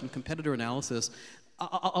first question, competitor analysis,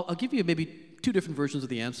 I'll give you maybe 2 different versions of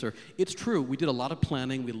the answer. It's true, we did a lot of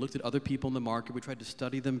planning. We looked at other people in the market. We tried to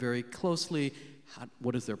study them very closely.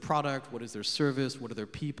 What is their product? What is their service? What are their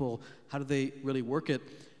people? How do they really work it?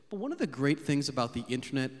 But one of the great things about the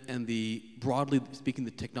internet and broadly speaking,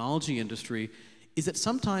 the technology industry is that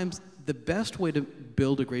sometimes the best way to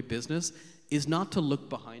build a great business is not to look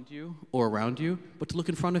behind you or around you, but to look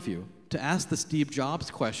in front of you. To ask the Steve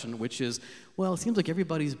Jobs question, which is, well, it seems like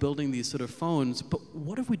everybody's building these sort of phones, but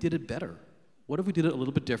what if we did it better? What if we did it a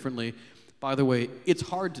little bit differently? By the way, it's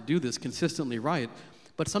hard to do this consistently right,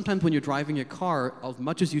 but sometimes when you're driving a car, as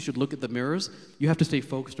much as you should look at the mirrors, you have to stay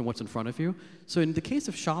focused on what's in front of you. So in the case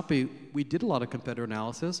of Shopee, we did a lot of competitor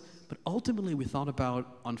analysis, but ultimately we thought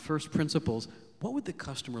about, on first principles, what would the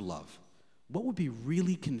customer love? What would be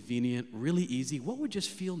really convenient, really easy? What would just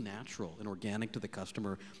feel natural and organic to the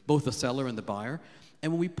customer, both the seller and the buyer?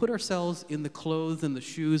 And when we put ourselves in the clothes and the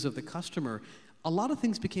shoes of the customer, a lot of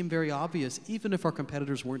things became very obvious, even if our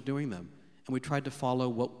competitors weren't doing them. And we tried to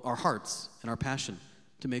follow our hearts and our passion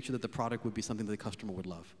to make sure that the product would be something that the customer would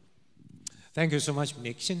love. Thank you so much,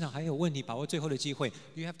 Nick. 现场还有问题，把握最后的机会。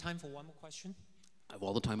Do you have time for one more question? I have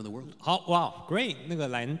all the time in the world. 好，哇 ，Great， 那个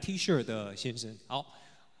蓝 T 恤的先生，好，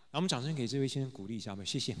那我们掌声给这位先生鼓励一下吧，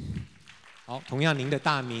谢谢。好，同样您的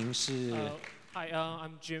大名是。Hi,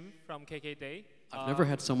 I'm Jim from KK Day. I've never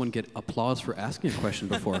had someone get applause for asking a question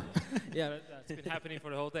before. Yeah, that's been happening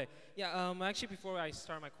for the whole day. Yeah, actually, before I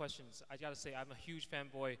start my questions, I gotta say I'm a huge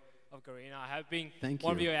fanboy of Garena. I have been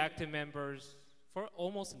one of your active members for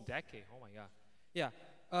almost a decade. Oh my god.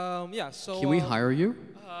 Yeah. So. Can we hire you?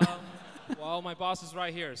 Well, my boss is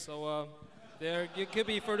right here, so there it could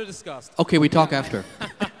be further discussed. Okay, we talk after.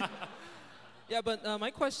 Yeah, but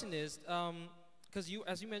my question is, because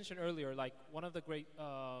as you mentioned earlier, like one of the great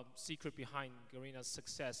secret behind Garena's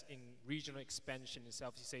success in regional expansion in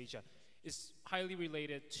Southeast Asia is highly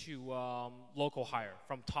related to local hire,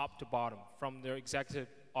 from top to bottom, from their executive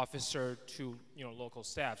officer to local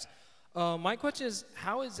staffs. My question is,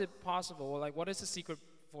 how is it possible? Like, what is the secret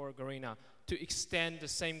for Garena to extend the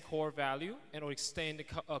same core value and or extend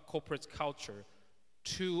the corporate culture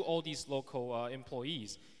to all these local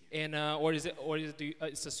employees? And or is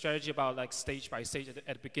it's a strategy about like stage by stage? At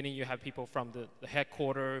the beginning, you have people from the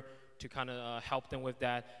headquarters to kind of help them with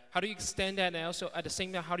that. How do you extend that, and also at the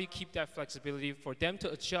same time, how do you keep that flexibility for them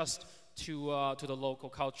to adjust to the local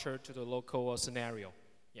culture, to the local scenario?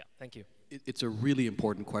 Yeah, thank you. It's a really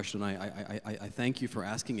important question. I thank you for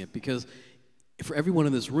asking it, because for everyone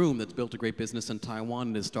in this room that's built a great business in Taiwan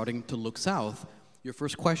and is starting to look south, your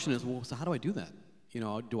first question is, well, so how do I do that? You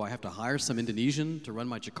know, do I have to hire some Indonesian to run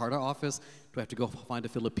my Jakarta office? Do I have to go find a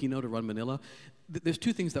Filipino to run Manila? There's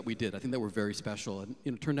two things that we did, I think, that were very special, and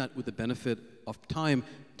you know, turned out with the benefit of time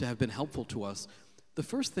to have been helpful to us. The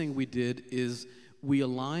first thing we did is we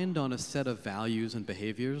aligned on a set of values and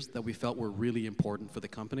behaviors that we felt were really important for the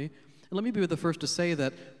company. And let me be the first to say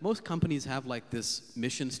that most companies have like this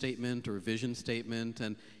mission statement or vision statement,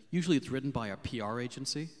 and usually it's written by a PR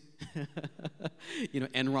agency. You know,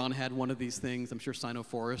 Enron had one of these things. I'm sure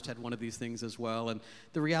Sino-Forest had one of these things as well. And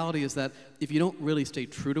the reality is that if you don't really stay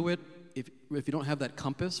true to it, if you don't have that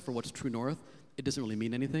compass for what's true north, it doesn't really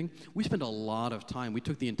mean anything. We spent a lot of time. We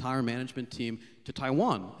took the entire management team to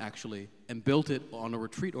Taiwan, actually, and built it on a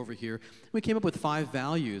retreat over here. We came up with 5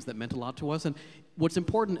 values that meant a lot to us. And what's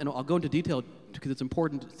important, and I'll go into detail because it's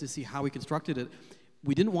important to see how we constructed it,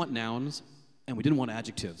 we didn't want nouns and we didn't want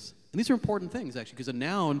adjectives. And these are important things, actually, because a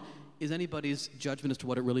noun is anybody's judgment as to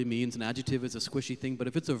what it really means. An adjective is a squishy thing, but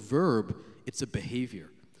if it's a verb, it's a behavior.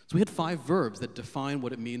 So we had 5 verbs that define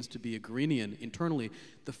what it means to be a Garenian internally.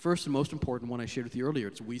 The first and most important one I shared with you earlier,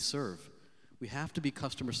 it's we serve. We have to be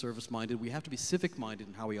customer service minded. We have to be civic minded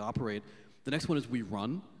in how we operate. The next one is we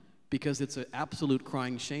run, because it's an absolute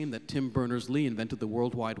crying shame that Tim Berners-Lee invented the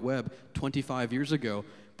World Wide Web 25 years ago,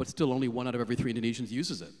 but still only 1 out of every 3 Indonesians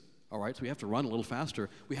uses it. All right, so we have to run a little faster.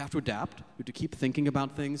 We have to adapt. We have to keep thinking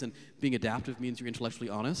about things, and being adaptive means you're intellectually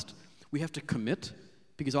honest. We have to commit,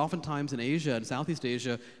 because oftentimes in Asia and Southeast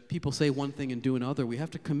Asia, people say one thing and do another. We have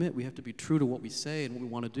to commit. We have to be true to what we say and what we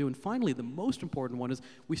want to do. And finally, the most important one is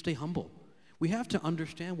we stay humble. We have to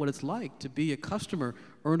understand what it's like to be a customer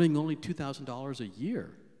earning only $2,000 a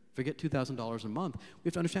year. Forget $2,000 a month. We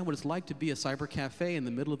have to understand what it's like to be a cyber cafe in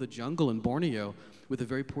the middle of the jungle in Borneo with a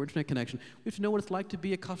very poor internet connection. We have to know what it's like to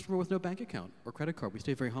be a customer with no bank account or credit card. We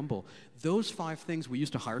stay very humble. Those 5 things we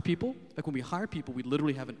used to hire people. Like when we hire people, we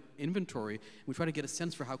literally have an inventory, and we try to get a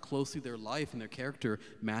sense for how closely their life and their character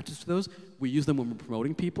matches to those. We use them when we're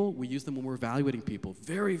promoting people. We use them when we're evaluating people.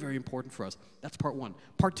 Very, very important for us. That's part 1.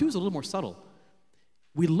 Part 2 is a little more subtle.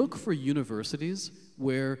 We look for universities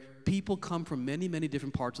where people come from many, many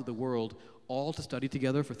different parts of the world all to study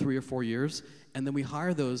together for 3 or 4 years, and then we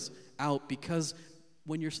hire those out because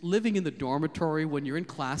when you're living in the dormitory, when you're in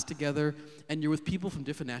class together, and you're with people from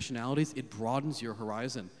different nationalities, it broadens your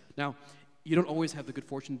horizon. Now, you don't always have the good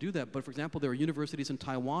fortune to do that, but for example, there are universities in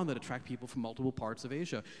Taiwan that attract people from multiple parts of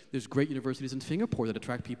Asia. There's great universities in Singapore that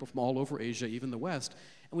attract people from all over Asia, even the West.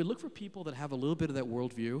 And we look for people that have a little bit of that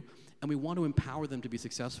worldview, and we want to empower them to be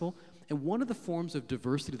successful. And one of the forms of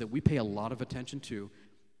diversity that we pay a lot of attention to,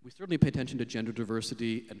 we certainly pay attention to gender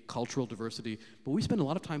diversity and cultural diversity, but we spend a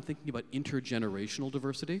lot of time thinking about intergenerational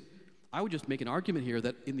diversity. I would just make an argument here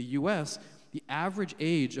that in the US, the average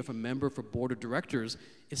age of a member for board of directors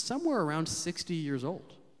is somewhere around 60 years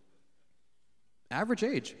old. Average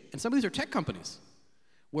age. And some of these are tech companies.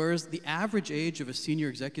 Whereas the average age of a senior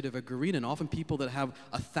executive at Garena, and often people that have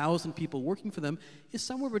 1,000 people working for them, is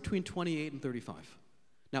somewhere between 28 and 35.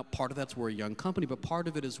 Now, part of that's we're a young company, but part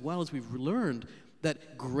of it as well is we've learned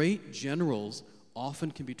that great generals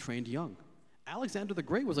often can be trained young. Alexander the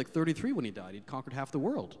Great was like 33 when he died. He'd conquered half the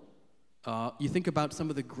world. You think about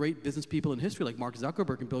some of the great business people in history, like Mark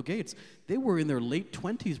Zuckerberg and Bill Gates. They were in their late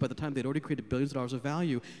 20s by the time they'd already created billions of dollars of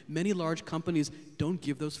value. Many large companies don't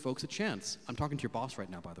give those folks a chance. I'm talking to your boss right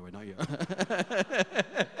now, by the way, not you.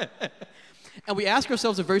 And we ask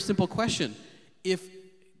ourselves a very simple question. If,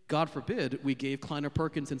 God forbid, we gave Kleiner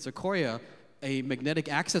Perkins and Sequoia a magnetic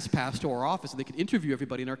access pass to our office and they could interview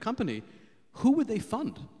everybody in our company, who would they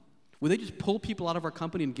fund? Would they just pull people out of our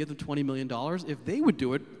company and give them $20 million? If they would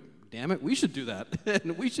do it, damn it, we should do that.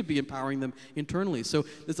 And we should be empowering them internally. So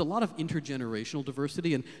there's a lot of intergenerational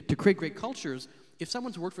diversity. And to create great cultures, if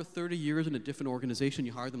someone's worked for 30 years in a different organization,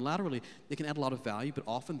 you hire them laterally, they can add a lot of value, but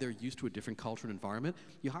often they're used to a different culture and environment.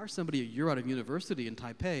 You hire somebody a year out of university in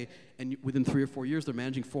Taipei, and within 3 or 4 years they're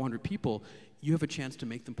managing 400 people, you have a chance to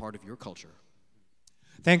make them part of your culture.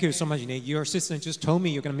 Thank you so much, Nick. Your assistant just told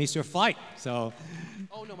me you're going to miss your flight, so.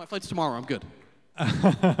 Oh, no, my flight's tomorrow. I'm good.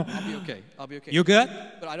 I'll be okay. I'll be okay. You good?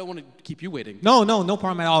 But I don't want to keep you waiting. No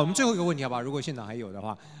problem at all. 我们最后一个问题好不好？如果现场还有的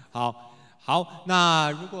话，好，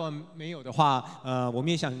那如果没有的话，我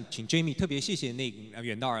们也想请 Jamie 特别谢谢那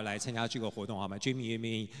远道而来参加这个活动，好吗 ？Jamie 愿不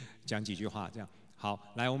愿意讲几句话？这样好，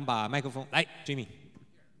来，我们把麦克风来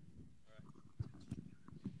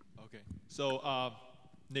 ，Jamie。Okay, so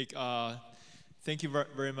Nick, thank you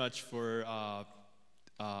very much for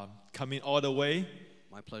coming all the way.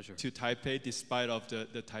 My pleasure. To Taipei, despite of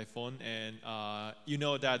the typhoon, and you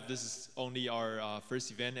know that this is only our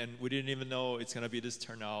first event, and we didn't even know it's gonna be this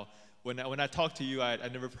turnout when I talk to you, I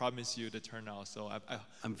never promise you the turnout. So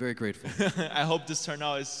I'm very grateful. I hope this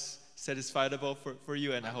turnout is satisfiable for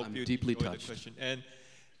you, and I hope you deeply enjoy touched. the question. And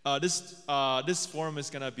this forum is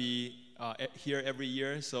gonna be here every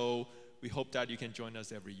year, so we hope that you can join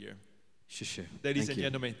us every year. Ladies and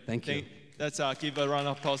gentlemen, thank you. Let's give a round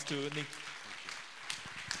of applause to Nick.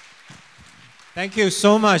 Thank you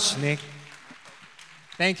so much, Nick.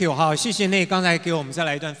 Thank you， 好，谢谢Nick刚才给我们再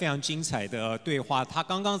来一段非常精彩的对话。他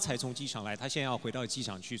刚刚才从机场来，他现在要回到机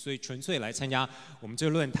场去，所以纯粹来参加我们这个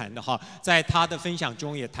论坛的哈。在他的分享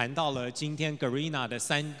中也谈到了今天 Garena 的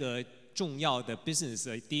3个重要的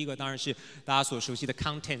business。第一个当然是大家所熟悉的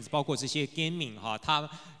content， 包括这些 gaming 哈，他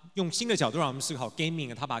用新的角度让我们思考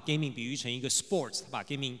gaming， 他把 gaming 比喻成一个 sports， 他把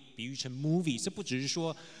gaming 比喻成 movie。这不只是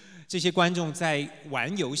说这些观众在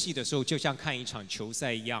玩游戏的时候就像看一场球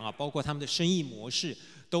赛一样啊，包括他们的生意模式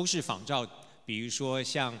都是仿照，比如说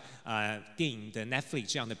像电影的 Netflix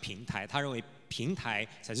这样的平台，他认为平台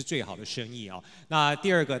才是最好的生意啊。那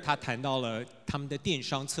第二个，他谈到了他们的电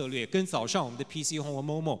商策略，跟早上我们的 PC Home 和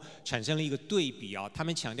Momo 产生了一个对比啊。他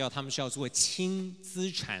们强调他们是要做轻资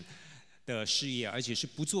产的事业，而且是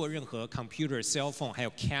不做任何 computer、cell phone 还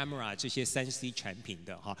有 camera 这些3C 产品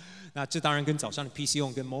的哈。那这当然跟早上的 PC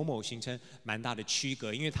Home 跟 Momo 形成蛮大的区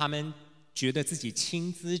隔，因为他们觉得自己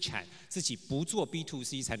轻资产，自己不做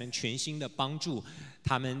B2C 才能全心的帮助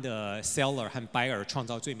他们的 seller 和 buyer 创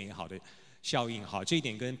造最美好的效应。好，这一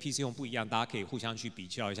点跟 PC Home 不一样，大家可以互相去比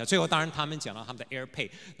较一下。最后，当然他们讲到他们的 AirPay，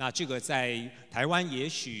 那这个在台湾也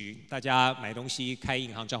许大家买东西开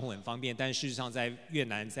银行账户很方便，但事实上在越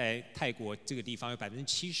南、在泰国这个地方有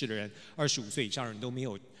70%的人25岁以上的人都没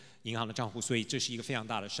有银行的账户，所以这是一个非常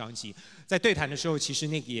大的商机。在对谈的时候，其实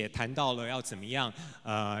那个也谈到了要怎么样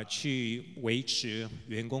去维持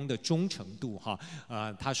员工的忠诚度哈。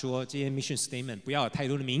他说这些 mission statement 不要有太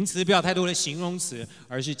多的名词，不要有太多的形容词，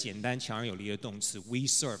而是简单强而有力的动词。We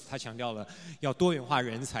serve， 他强调了要多元化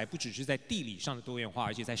人才，不只是在地理上的多元化，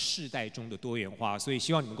而且在世代中的多元化。所以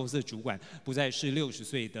希望你们公司的主管不再是60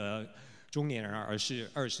岁的中年人，而是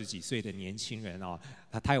20几岁的年轻人哦。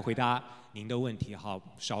他有回答您的问题，好，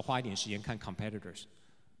少花一点时间看 competitors，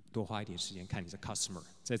 多花一点时间看你的 customer，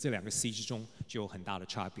 在这2个 C 之中就有很大的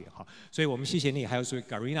差别哈。所以我们谢谢你，还有所有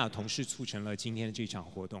Garena 同事促成了今天的这场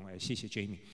活动，谢谢 Jamie。